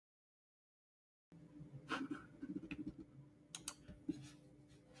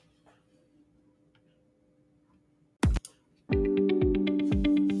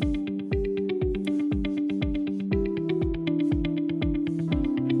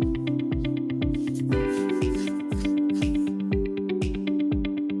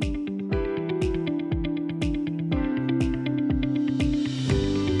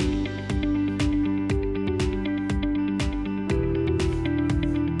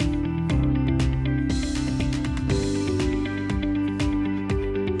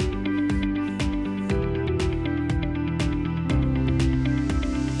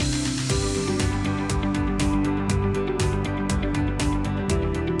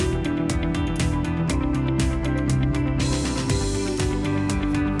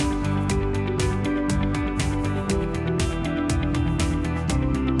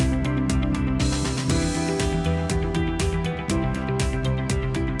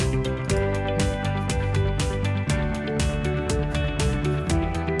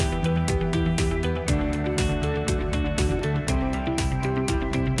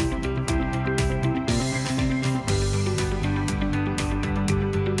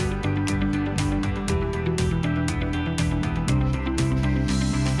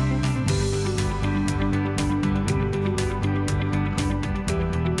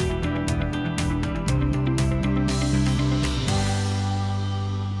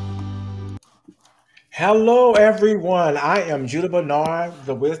Hello, everyone. I am Judah Bernard,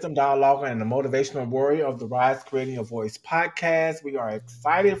 the wisdom dialoguer and the motivational warrior of the Rise Creating Your Voice podcast. We are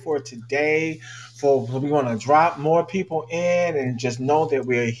excited for today. We want to drop more people in and just know that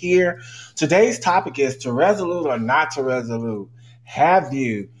we're here. Today's topic is to resolute or not to resolute. Have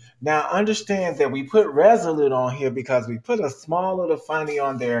you? Now, understand that we put resolute on here because we put a small little funny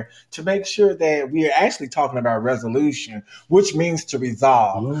on there to make sure that we are actually talking about resolution, which means to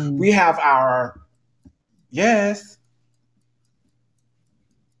resolve. Hello. We have our Yes.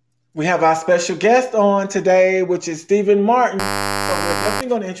 We have our special guest on today, which is Stephen Martin. So we're definitely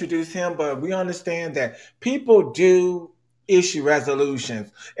going to introduce him, but we understand that people do issue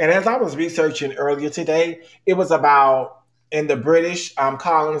resolutions. And as I was researching earlier today, it was about in the British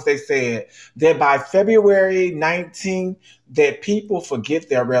columns, they said that by February 19th, that people forget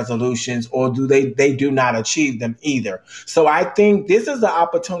their resolutions or they do not achieve them either. So I think this is an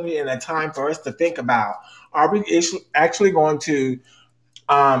opportunity and a time for us to think about, are we actually going to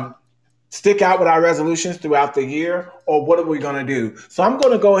um, stick out with our resolutions throughout the year, or what are we going to do? So I'm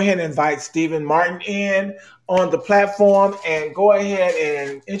going to go ahead and invite Stephen Martin in on the platform and go ahead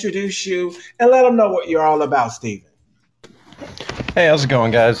and introduce you and let them know what you're all about, Stephen. Hey, how's it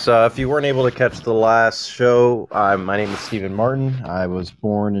going, guys? If you weren't able to catch the last show, my name is Stephen Martin. I was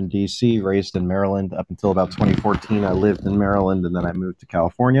born in D.C., raised in Maryland. Up until about 2014, I lived in Maryland, and then I moved to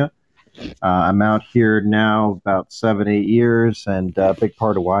California. I'm out here now about 7, 8 years, and a big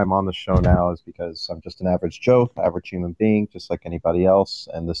part of why I'm on the show now is because I'm just an average Joe, average human being, just like anybody else,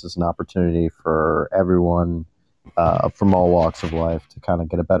 and this is an opportunity for everyone from all walks of life to kind of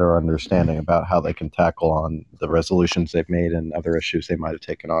get a better understanding about how they can tackle on the resolutions they've made and other issues they might have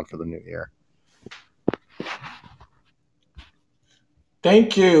taken on for the new year.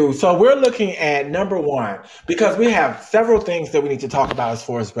 Thank you. So we're looking at number one, because we have several things that we need to talk about as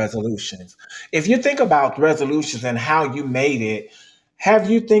far as resolutions. If you think about resolutions and how you made it, have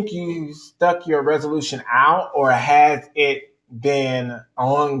you think you stuck your resolution out or has it been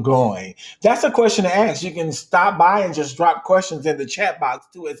ongoing? That's a question to ask. You can stop by and just drop questions in the chat box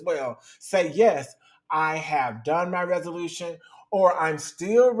too as well. Say, yes, I have done my resolution, or I'm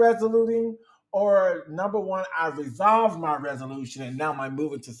still resoluting, or number one, I resolved my resolution and now I'm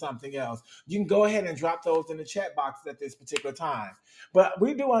moving to something else. You can go ahead and drop those in the chat box at this particular time. But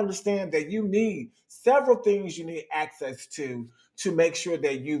we do understand that you need several things you need access to make sure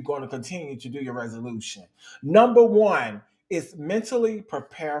that you're going to continue to do your resolution. Number one is mentally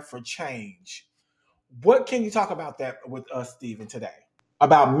prepare for change. What can you talk about that with us, Stephen, today?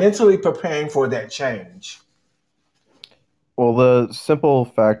 About mentally preparing for that change. Well, the simple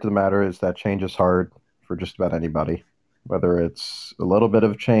fact of the matter is that change is hard for just about anybody, whether it's a little bit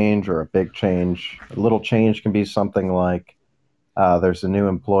of change or a big change. A little change can be something like there's a new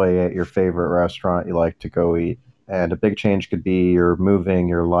employee at your favorite restaurant you like to go eat. And a big change could be you're moving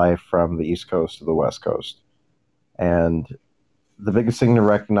your life from the East Coast to the West Coast. And the biggest thing to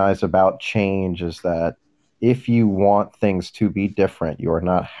recognize about change is that if you want things to be different, you are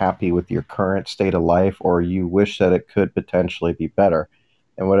not happy with your current state of life, or you wish that it could potentially be better,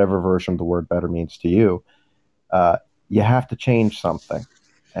 and whatever version of the word better means to you, uh, you have to change something.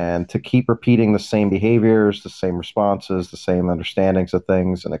 And to keep repeating the same behaviors, the same responses, the same understandings of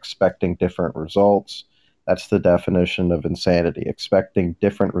things, and expecting different results, that's the definition of insanity. Expecting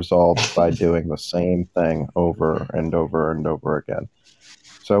different results by doing the same thing over and over and over again.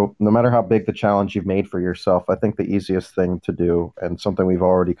 So, no matter how big the challenge you've made for yourself, I think the easiest thing to do, and something we've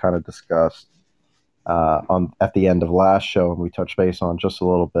already kind of discussed on at the end of last show, and we touched base on just a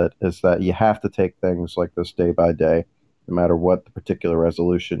little bit, is that you have to take things like this day by day, no matter what the particular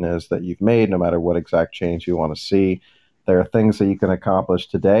resolution is that you've made, no matter what exact change you want to see. There are things that you can accomplish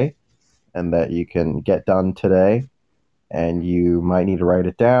today and that you can get done today, and you might need to write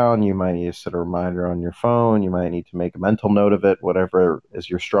it down. You might need to set a reminder on your phone. You might need to make a mental note of it, whatever is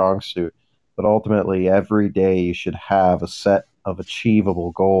your strong suit. But ultimately, every day you should have a set of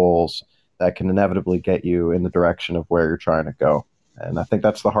achievable goals that can inevitably get you in the direction of where you're trying to go. And I think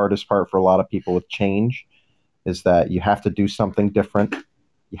that's the hardest part for a lot of people with change, is that you have to do something different.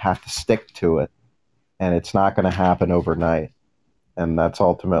 You have to stick to it, and it's not going to happen overnight. And that's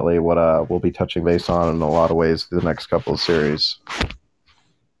ultimately what we'll be touching base on in a lot of ways through the next couple of series.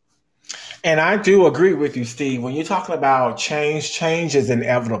 And I do agree with you, Steve. When you're talking about change, change is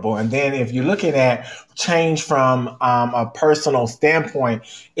inevitable. And then if you're looking at change from a personal standpoint,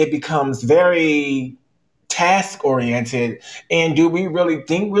 it becomes very task oriented. And do we really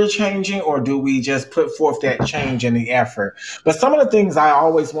think we're changing, or do we just put forth that change in the effort? But some of the things I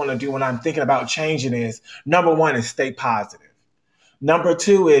always want to do when I'm thinking about changing is number one is stay positive. Number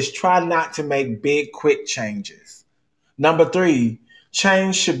two is try not to make big, quick changes. Number three,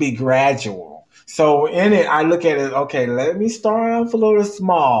 change should be gradual. So in it, I look at it, okay, let me start off a little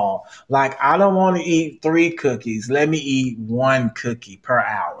small. Like, I don't want to eat three cookies. Let me eat one cookie per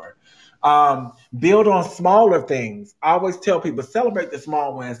hour. Build on smaller things. I always tell people celebrate the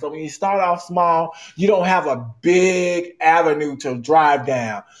small wins. So when you start off small, you don't have a big avenue to drive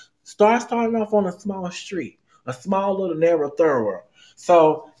down. Starting off on a small street, a small little narrow thoroughfare.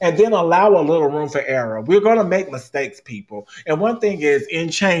 So, and then allow a little room for error. We're going to make mistakes, people. And one thing is, in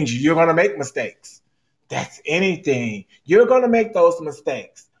change, you're going to make mistakes. That's anything. You're going to make those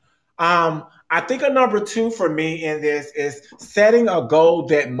mistakes. I think a number two for me in this is setting a goal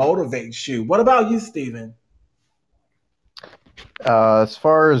that motivates you. What about you, Stephen? As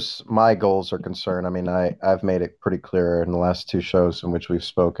far as my goals are concerned, I mean, I've made it pretty clear in the last two shows in which we've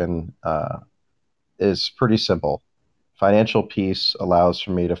spoken, is pretty simple. Financial peace allows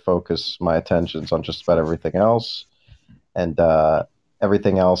for me to focus my attentions on just about everything else, and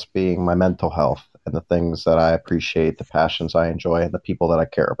everything else being my mental health and the things that I appreciate, the passions I enjoy, and the people that I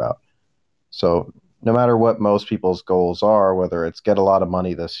care about. So no matter what most people's goals are, whether it's get a lot of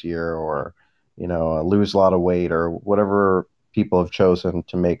money this year or lose a lot of weight or whatever people have chosen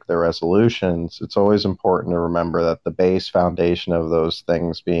to make their resolutions, it's always important to remember that the base foundation of those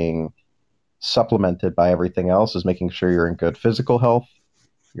things being supplemented by everything else is making sure you're in good physical health,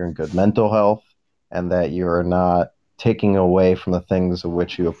 you're in good mental health, and that you're not taking away from the things of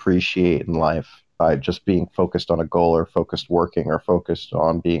which you appreciate in life by just being focused on a goal or focused working or focused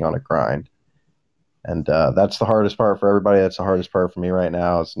on being on a grind. And that's the hardest part for everybody. That's the hardest part for me right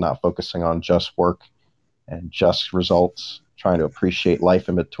now is not focusing on just work and just results, trying to appreciate life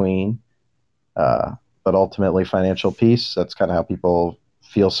in between. Uh, but ultimately, financial peace, that's kind of how people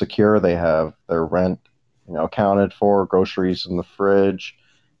feel secure. They have their rent, accounted for, groceries in the fridge.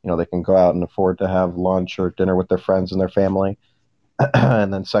 They can go out and afford to have lunch or dinner with their friends and their family.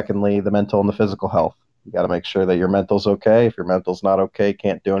 And then secondly, the mental and the physical health. You got to make sure that your mental's okay. If your mental's not okay,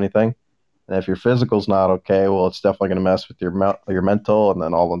 can't do anything. And if your physical's not okay, well, it's definitely going to mess with your mental, and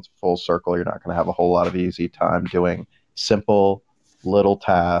then all in full circle, you're not going to have a whole lot of easy time doing simple little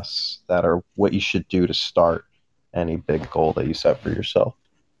tasks that are what you should do to start any big goal that you set for yourself.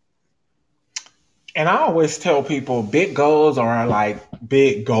 And I always tell people big goals are like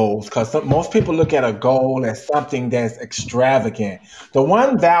big goals because most people look at a goal as something that's extravagant. The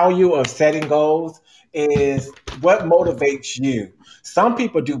one value of setting goals is what motivates you. Some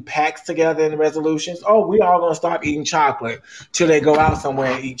people do pacts together in resolutions. Oh, we all going to stop eating chocolate till they go out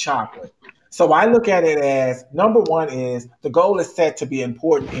somewhere and eat chocolate. So I look at it as number one is the goal is set to be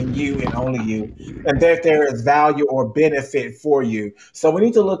important in you and only you, and that there is value or benefit for you. So we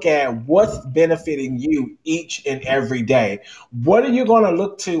need to look at what's benefiting you each and every day. What are you going to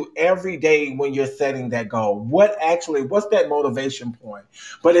look to every day when you're setting that goal? What's that motivation point?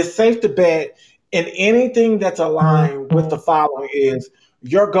 But it's safe to bet in anything that's aligned with the following is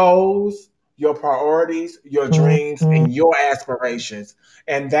your goals, your priorities, your dreams, and your aspirations.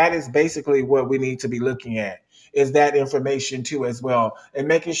 And that is basically what we need to be looking at is that information too as well and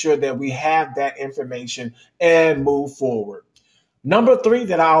making sure that we have that information and move forward. Number three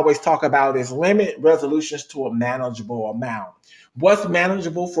that I always talk about is limit resolutions to a manageable amount. What's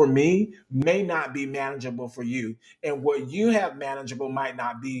manageable for me may not be manageable for you, and what you have manageable might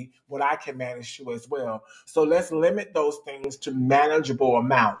not be what I can manage to as well. So let's limit those things to manageable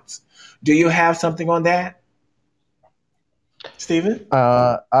amounts. Do you have something on that, Stephen?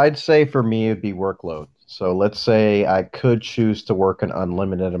 I'd say for me, it'd be workload. So let's say I could choose to work an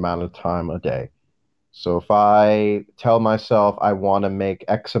unlimited amount of time a day. So if I tell myself I want to make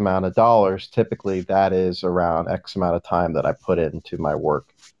X amount of dollars, typically that is around X amount of time that I put into my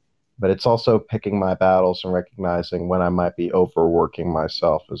work. But it's also picking my battles and recognizing when I might be overworking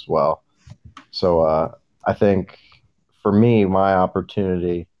myself as well. So I think for me, my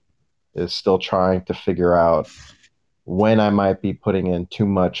opportunity is still trying to figure out when I might be putting in too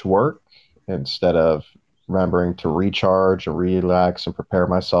much work instead of remembering to recharge and relax and prepare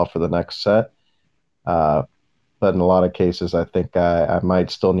myself for the next set. Uh, but in a lot of cases, I think I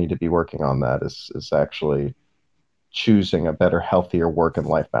might still need to be working on that. Is actually choosing a better, healthier work and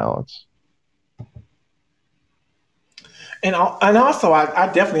life balance. And also,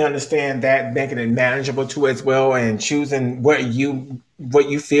 I definitely understand that making it manageable too as well, and choosing what you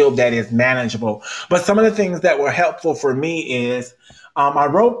feel that is manageable. But some of the things that were helpful for me is I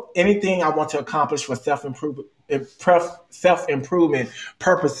wrote anything I want to accomplish for self improvement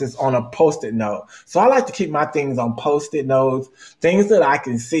purposes on a post-it note. So I like to keep my things on post-it notes, things that I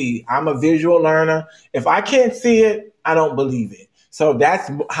can see. I'm a visual learner. If I can't see it, I don't believe it. So that's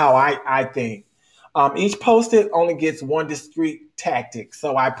how I think. Each post-it only gets one discrete tactic.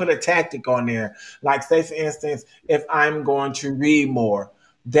 So I put a tactic on there. Like, say, for instance, if I'm going to read more,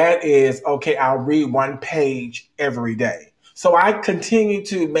 that is okay, I'll read one page every day. So I continue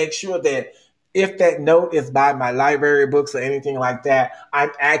to make sure that if that note is by my library books or anything like that,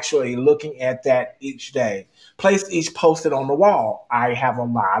 I'm actually looking at that each day. Place each post-it on the wall. I have a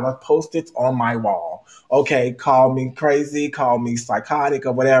lot of post-its on my wall. Okay, call me crazy, call me psychotic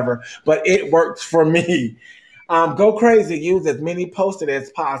or whatever, but it works for me. Go crazy. Use as many post-it as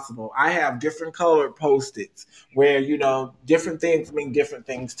possible. I have different colored post-its where different things mean different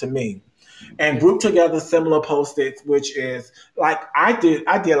things to me, and group together similar post-its, which is like I did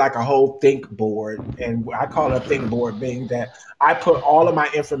like a whole think board, and I call it a think board, being that I put all of my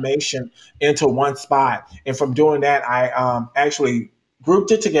information into one spot, and from doing that, I actually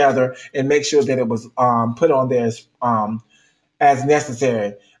grouped it together and make sure that it was put on there as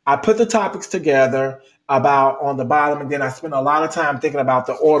necessary. I put the topics together about on the bottom, and then I spent a lot of time thinking about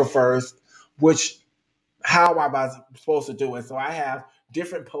the order first, which how I was supposed to do it. So I have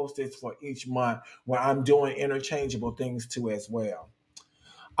different post-its for each month where I'm doing interchangeable things too as well.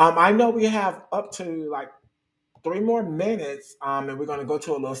 I know we have up to like 3 more minutes, and we're going to go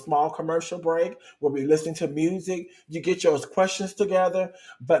to a little small commercial break. We'll be listening to music. You get your questions together.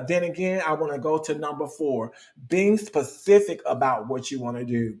 But then again, I want to go to number 4, being specific about what you want to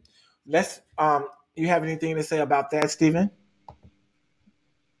do. Let's, you have anything to say about that, Stephen?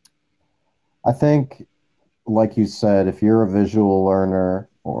 I think, like you said, if you're a visual learner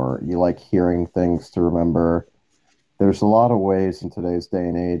or you like hearing things to remember, there's a lot of ways in today's day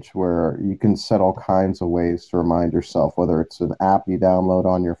and age where you can set all kinds of ways to remind yourself, whether it's an app you download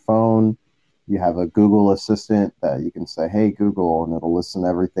on your phone, you have a Google Assistant that you can say, "Hey, Google," and it'll listen to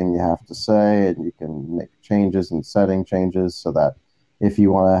everything you have to say, and you can make changes and setting changes so that if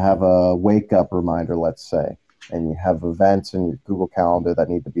you want to have a wake up reminder, let's say, and you have events in your Google Calendar that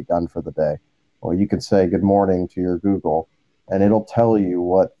need to be done for the day, well, you can say good morning to your Google, and it'll tell you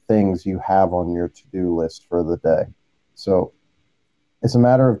what things you have on your to do list for the day. So it's a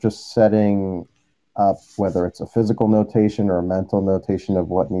matter of just setting up whether it's a physical notation or a mental notation of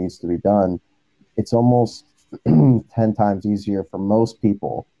what needs to be done. It's almost 10 times easier for most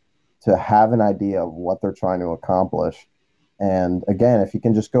people to have an idea of what they're trying to accomplish. And again, if you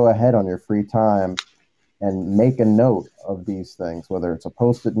can just go ahead on your free time and make a note of these things, whether it's a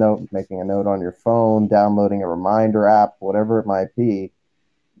post it note, making a note on your phone, downloading a reminder app, whatever it might be,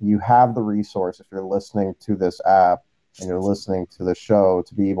 you have the resource if you're listening to this app and you're listening to the show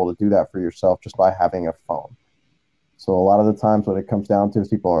to be able to do that for yourself just by having a phone. So a lot of the times what it comes down to is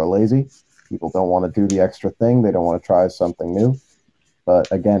people are lazy. People don't want to do the extra thing. They don't want to try something new.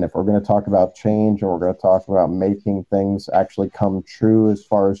 But again, if we're going to talk about change and we're going to talk about making things actually come true as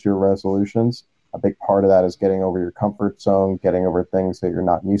far as your resolutions, a big part of that is getting over your comfort zone, getting over things that you're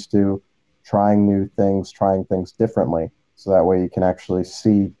not used to, trying new things, trying things differently. So that way you can actually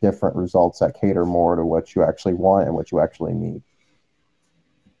see different results that cater more to what you actually want and what you actually need.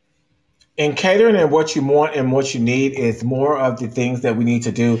 And catering and what you want and what you need is more of the things that we need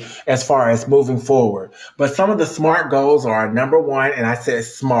to do as far as moving forward. But some of the SMART goals are number 1, and I said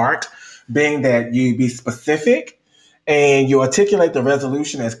SMART, being that you be specific and you articulate the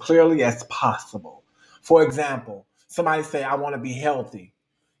resolution as clearly as possible. For example, somebody say, I want to be healthy.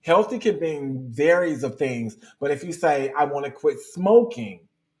 Healthy can mean varies of things, but if you say, I want to quit smoking,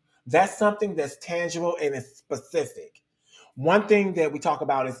 that's something that's tangible and it's specific. One thing that we talk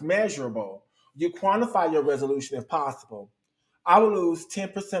about is measurable. You quantify your resolution if possible. I will lose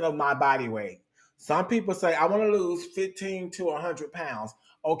 10% of my body weight. Some people say, I want to lose 15 to 100 pounds.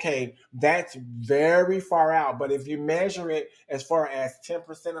 Okay, that's very far out. But if you measure it as far as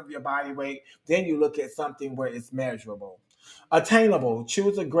 10% of your body weight, then you look at something where it's measurable. Attainable.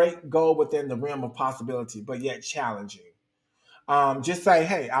 Choose a great goal within the realm of possibility, but yet challenging. Just say,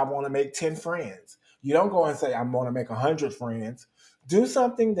 hey, I want to make 10 friends. You don't go and say, I want to make 100 friends. Do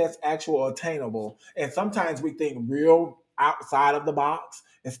something that's actual attainable. And sometimes we think real outside of the box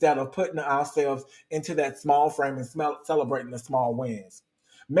instead of putting ourselves into that small frame and celebrating the small wins.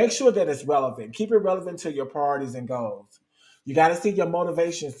 Make sure that it's relevant. Keep it relevant to your priorities and goals. You got to see your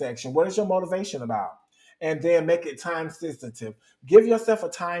motivation section. What is your motivation about? And then make it time sensitive. Give yourself a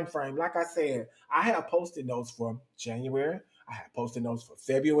time frame. Like I said, I have posted notes for January. I have posted notes for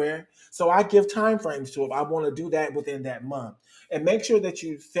February. So I give time frames to it. I want to do that within that month. And make sure that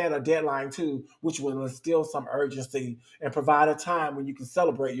you set a deadline too, which will instill some urgency and provide a time when you can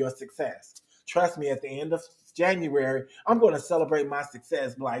celebrate your success. Trust me, at the end of January, I'm going to celebrate my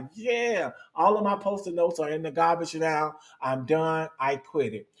success. Be like, yeah, all of my post-it notes are in the garbage now. I'm done. I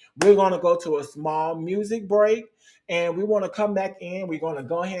quit it. We're going to go to a small music break and we want to come back in. We're going to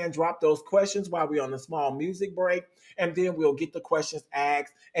go ahead and drop those questions while we're on the small music break. And then we'll get the questions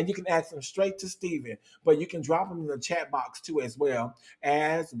asked. And you can ask them straight to Steven, but you can drop them in the chat box too as well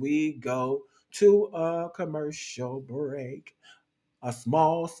as we go to a commercial break. A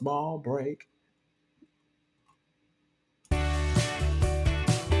small break.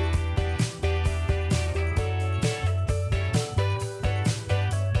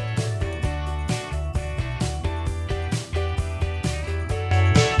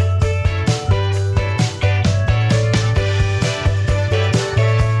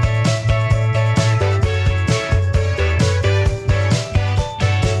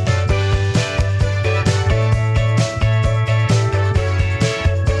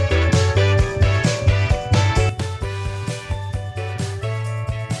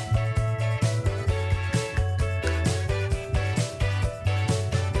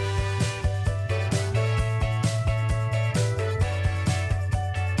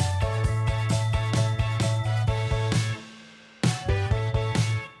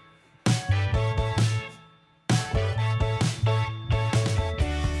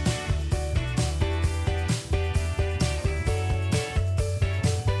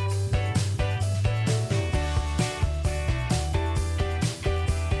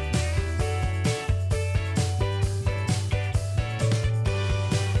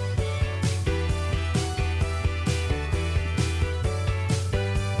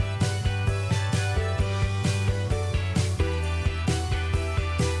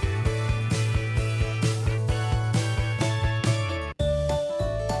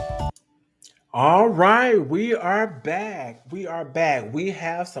 All right, we are back. We are back. We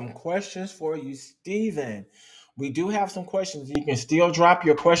have some questions for you, Stephen. We do have some questions. You can still drop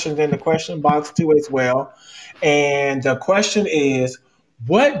your questions in the question box too, as well. And the question is,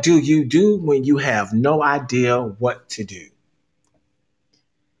 what do you do when you have no idea what to do?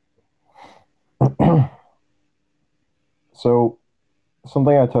 So,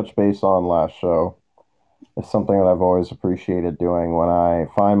 something I touched base on last show is something that I've always appreciated doing when I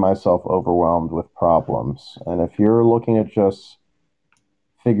find myself overwhelmed with problems. And if you're looking at just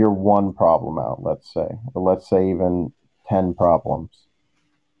figure one problem out, let's say, or let's say even 10 problems,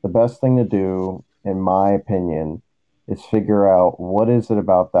 the best thing to do, in my opinion, is figure out what is it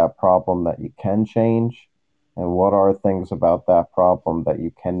about that problem that you can change and what are things about that problem that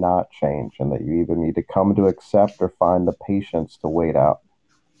you cannot change and that you either need to come to accept or find the patience to wait out.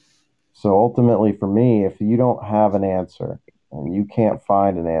 So ultimately, for me, if you don't have an answer and you can't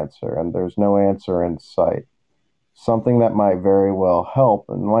find an answer and there's no answer in sight, something that might very well help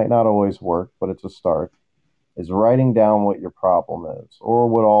and might not always work, but it's a start, is writing down what your problem is or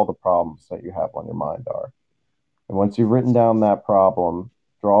what all the problems that you have on your mind are. And once you've written down that problem,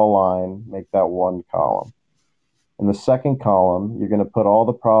 draw a line, make that one column. In the second column, you're going to put all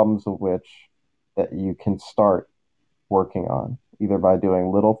the problems of which that you can start working on, either by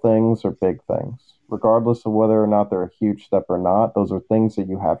doing little things or big things. Regardless of whether or not they're a huge step or not, those are things that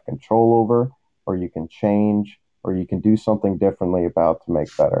you have control over, or you can change, or you can do something differently about to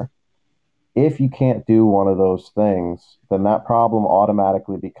make better. If you can't do one of those things, then that problem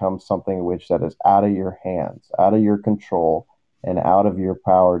automatically becomes something which that is out of your hands, out of your control, and out of your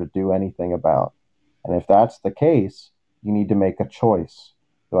power to do anything about. And if that's the case, you need to make a choice.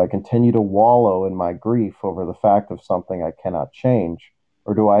 Do I continue to wallow in my grief over the fact of something I cannot change?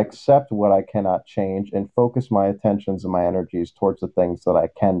 Or do I accept what I cannot change and focus my attentions and my energies towards the things that I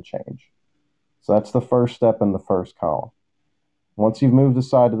can change? So that's the first step in the first column. Once you've moved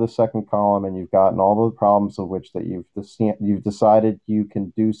aside to the second column and you've gotten all the problems of which that you've decided you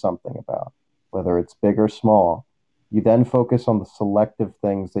can do something about, whether it's big or small, you then focus on the selective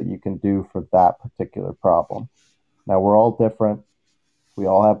things that you can do for that particular problem. Now we're all different. We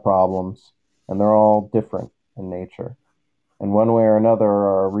all have problems, and they're all different in nature. In one way or another,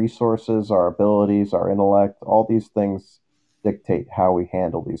 our resources, our abilities, our intellect, all these things dictate how we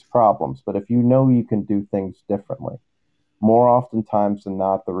handle these problems. But if you know you can do things differently, more oftentimes than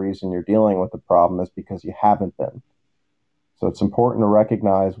not, the reason you're dealing with the problem is because you haven't been. So it's important to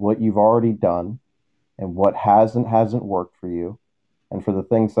recognize what you've already done and what hasn't worked for you. And for the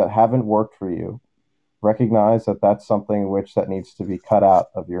things that haven't worked for you, recognize that that's something which that needs to be cut out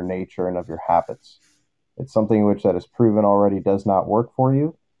of your nature and of your habits. It's something which that is proven already does not work for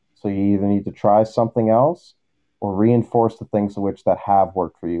you. So you either need to try something else or reinforce the things which that have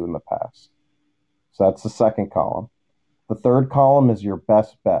worked for you in the past. So that's the second column. The third column is your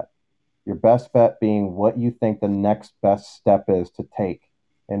best bet. Your best bet being what you think the next best step is to take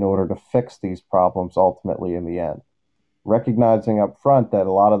in order to fix these problems ultimately in the end. Recognizing up front that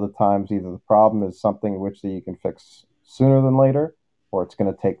a lot of the times either the problem is something which that you can fix sooner than later or it's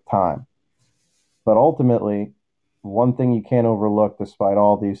going to take time. But ultimately, one thing you can't overlook despite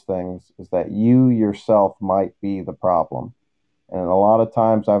all these things is that you yourself might be the problem. And a lot of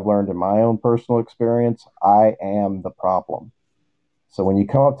times I've learned in my own personal experience, I am the problem. So when you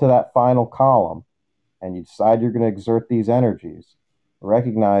come up to that final column and you decide you're going to exert these energies,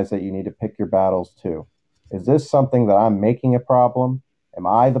 recognize that you need to pick your battles too. Is this something that I'm making a problem? Am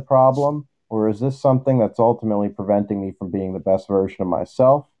I the problem? Or is this something that's ultimately preventing me from being the best version of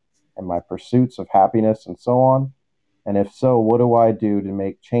myself and my pursuits of happiness and so on? And if so, what do I do to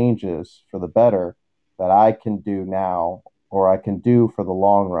make changes for the better that I can do now or I can do for the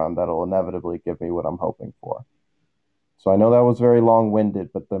long run that'll inevitably give me what I'm hoping for? So I know that was very long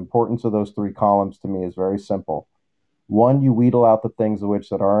winded, but the importance of those three columns to me is very simple. One, you wheedle out the things of which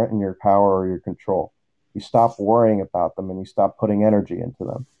that aren't in your power or your control. You stop worrying about them and you stop putting energy into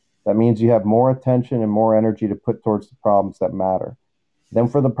them. That means you have more attention and more energy to put towards the problems that matter. Then,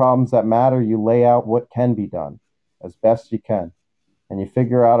 for the problems that matter, you lay out what can be done as best you can. And you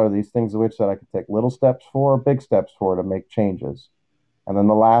figure out are these things of which that I can take little steps for or big steps for to make changes. And then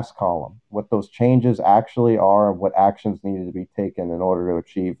the last column, what those changes actually are and what actions needed to be taken in order to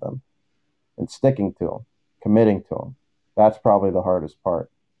achieve them and sticking to them, committing to them. That's probably the hardest part.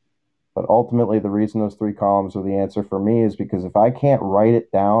 But ultimately, the reason those three columns are the answer for me is because if I can't write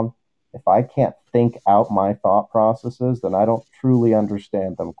it down, if I can't think out my thought processes, then I don't truly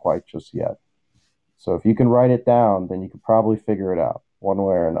understand them quite just yet. So if you can write it down, then you can probably figure it out one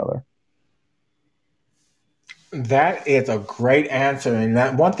way or another. That is a great answer. And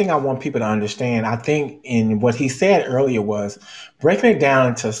that one thing I want people to understand, I think in what he said earlier was breaking it down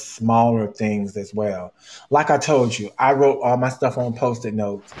into smaller things as well. Like I told you, I wrote all my stuff on post-it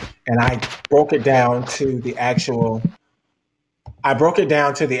notes and broke it down to the actual I broke it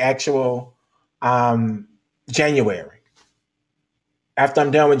down to the actual um, January. After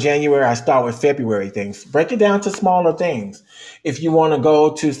I'm done with January, I start with February things. Break it down to smaller things. If you want to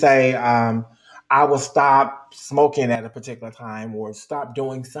go to say, I will stop smoking at a particular time or stop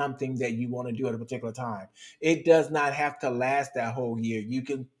doing something that you want to do at a particular time. It does not have to last that whole year. You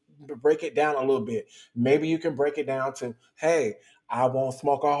can break it down a little bit. Maybe you can break it down to, hey, I won't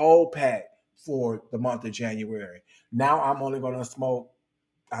smoke a whole pack for the month of January. Now I'm only going to smoke,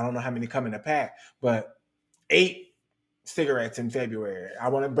 I don't know how many come in a pack, but 8 cigarettes in February. I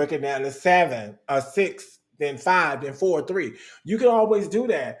want to break it down to seven, six, then five, then four, three. You can always do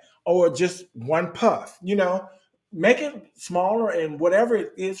that, or just one puff. Make it smaller and whatever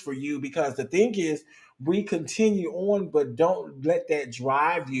it is for you. Because the thing is, we continue on, but don't let that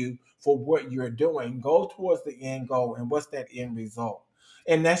drive you for what you're doing. Go towards the end goal, and what's that end result?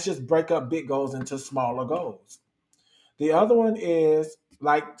 And that's just break up big goals into smaller goals. The other one is,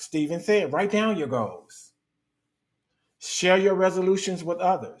 like Steven said, write down your goals. Share your resolutions with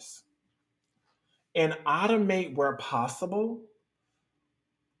others and automate where possible.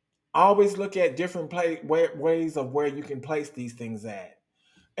 Always look at different ways of where you can place these things at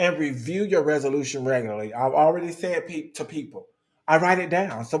and review your resolution regularly. I've already said to people, I write it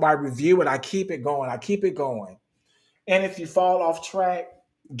down. So I review it, I keep it going, I keep it going. And if you fall off track,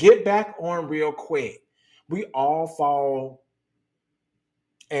 get back on real quick. We all fall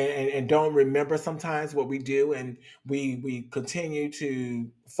and don't remember sometimes what we do, and we continue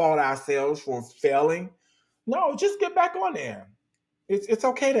to fault ourselves for failing. No, just get back on there. It's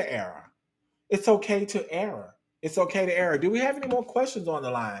okay to error. It's okay to error. It's okay to error. Do we have any more questions on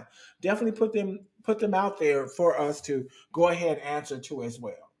the line? Definitely put them out there for us to go ahead and answer to as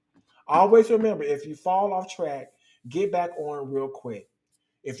well. Always remember, if you fall off track, get back on real quick.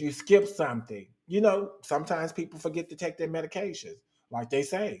 If you skip something, sometimes people forget to take their medications. Like they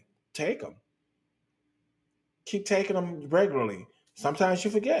say, take them. Keep taking them regularly. Sometimes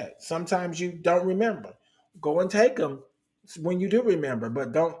you forget. Sometimes you don't remember. Go and take them when you do remember,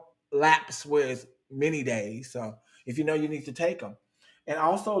 but don't lapse with many days. So if you know you need to take them. And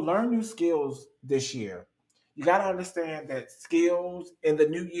also learn new skills this year. You got to understand that skills in the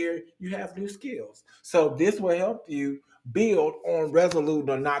new year, you have new skills. So this will help you build on resolute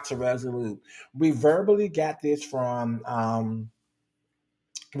or not to resolute. We verbally got this from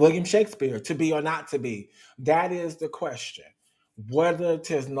William Shakespeare, to be or not to be. That is the question. Whether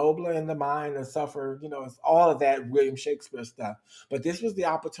 'tis nobler in the mind or suffer, it's all of that William Shakespeare stuff. But this was the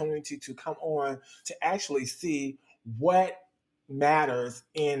opportunity to come on to actually see what matters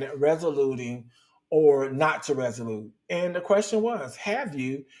in resoluting or not to resolute. And the question was, have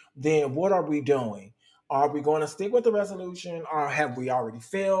you? Then what are we doing? Are we going to stick with the resolution, or have we already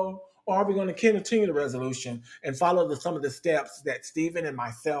failed? Or are we going to continue the resolution and follow some of the steps that Stephen and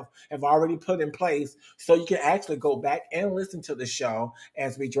myself have already put in place so you can actually go back and listen to the show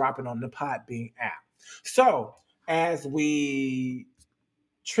as we drop it on the Podbean app? So, as we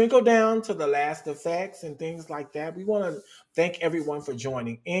trickle down to the last effects and things like that, we want to thank everyone for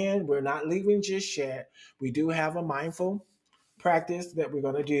joining in. We're not leaving just yet. We do have a mindful practice that we're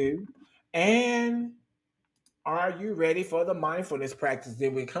going to do. And are you ready for the mindfulness practice?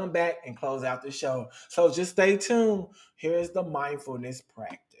 Then we come back and close out the show. So just stay tuned. Here's the mindfulness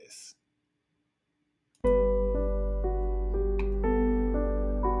practice.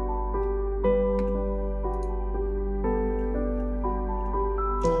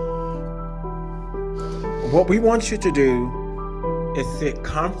 What we want you to do is sit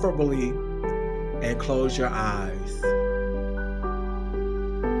comfortably and close your eyes.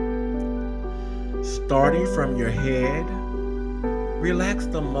 Starting from your head, relax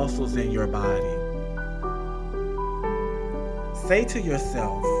the muscles in your body. Say to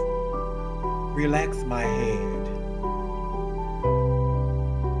yourself, relax my head.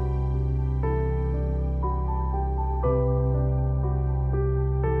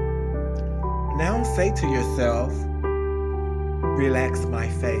 Now say to yourself, relax my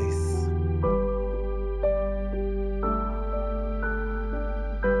face.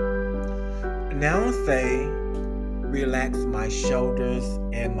 Now say, relax my shoulders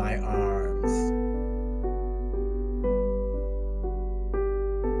and my arms.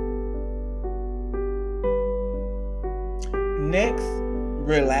 Next,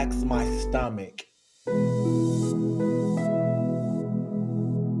 relax my stomach.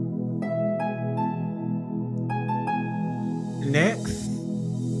 Next,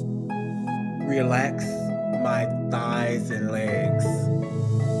 relax my thighs and legs.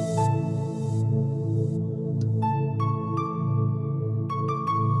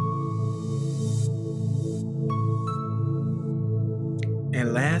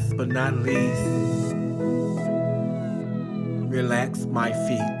 And last but not least, relax my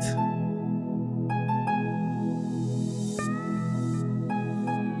feet.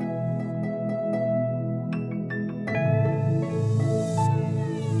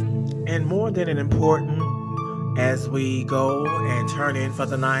 And more than important, as we go and turn in for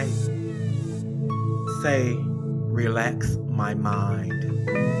the night, say, relax my mind.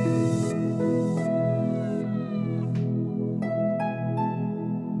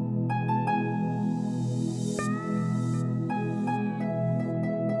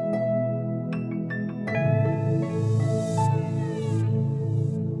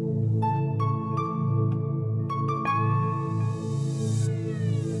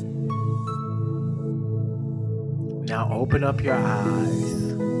 Now open up your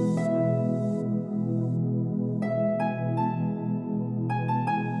eyes.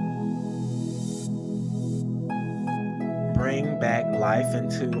 Bring back life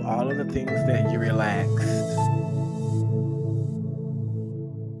into all of the things that you relaxed.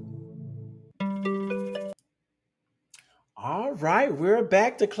 All right, we're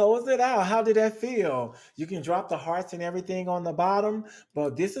back to close it out. How did that feel? You can drop the hearts and everything on the bottom,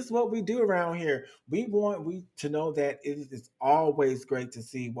 but this is what we do around here. We want we to know that it is always great to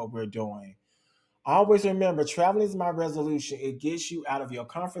see what we're doing. Always remember, traveling is my resolution. It gets you out of your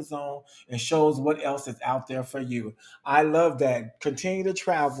comfort zone and shows what else is out there for you. I love that. Continue to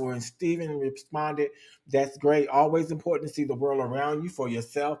travel. And Stephen responded, that's great. Always important to see the world around you for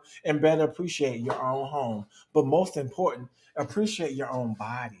yourself and better appreciate your own home. But most important, appreciate your own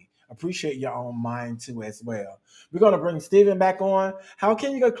body. Appreciate your own mind too, as well. We're going to bring Stephen back on. How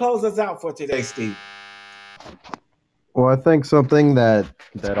can you go close us out for today, Steve? Well, I think something that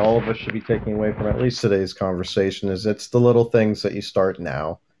all of us should be taking away from at least today's conversation is it's the little things that you start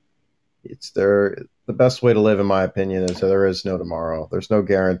now. It's there. The best way to live, in my opinion, is that there is no tomorrow. There's no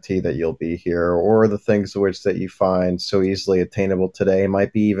guarantee that you'll be here, or the things which that you find so easily attainable today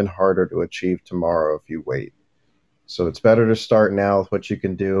might be even harder to achieve tomorrow if you wait. So it's better to start now with what you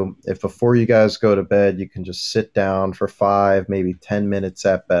can do. If before you guys go to bed, you can just sit down for 5, maybe 10 minutes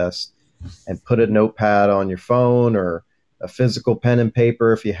at best, and put a notepad on your phone or a physical pen and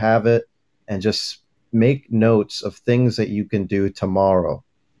paper if you have it, and just make notes of things that you can do tomorrow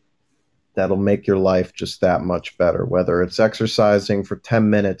that'll make your life just that much better, whether it's exercising for 10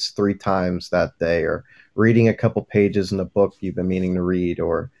 minutes 3 times that day, or reading a couple pages in a book you've been meaning to read,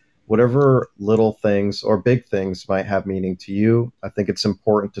 or whatever little things or big things might have meaning to you. I think it's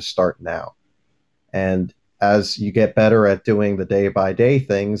important to start now. And as you get better at doing the day by day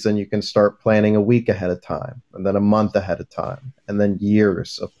things, then you can start planning a week ahead of time, and then a month ahead of time, and then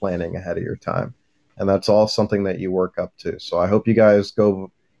years of planning ahead of your time. And that's all something that you work up to. So I hope you guys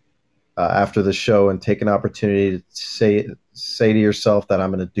go after the show and take an opportunity to say to yourself that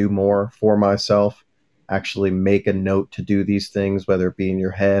I'm going to do more for myself. Actually, make a note to do these things, whether it be in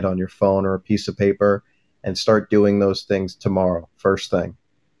your head, on your phone, or a piece of paper, and start doing those things tomorrow, first thing,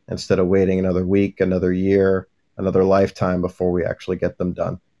 instead of waiting another week, another year, another lifetime before we actually get them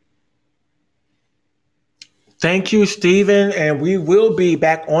done. Thank you, Stephen. And we will be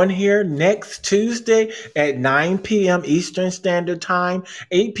back on here next Tuesday at 9 p.m. Eastern Standard Time,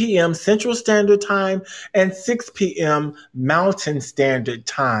 8 p.m. Central Standard Time, and 6 p.m. Mountain Standard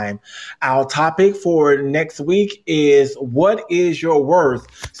Time. Our topic for next week is what is your worth?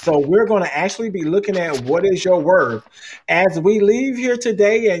 So we're going to actually be looking at what is your worth. As we leave here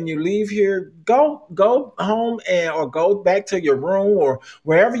today and you leave here, go home and or go back to your room or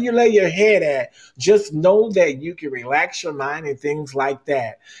wherever you lay your head at, just know that you can relax your mind and things like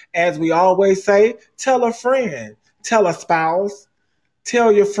that. As we always say, tell a friend, tell a spouse,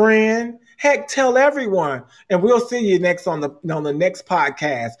 tell your friend, heck, tell everyone. And we'll see you next on the next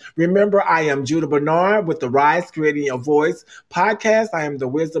podcast. Remember, I am Judah Bernard with the Rise Creating Your Voice podcast. I am the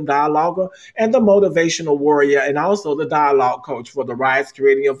wisdom dialoguer and the motivational warrior, and also the dialogue coach for the Rise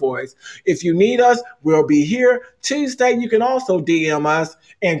Creating Your Voice. If you need us, we'll be here Tuesday. You can also DM us.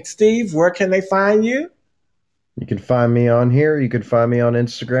 And Steve, where can they find you? You can find me on here. You can find me on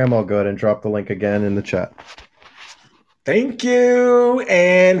Instagram. I'll go ahead and drop the link again in the chat. Thank you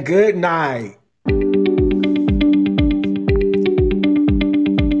and good night.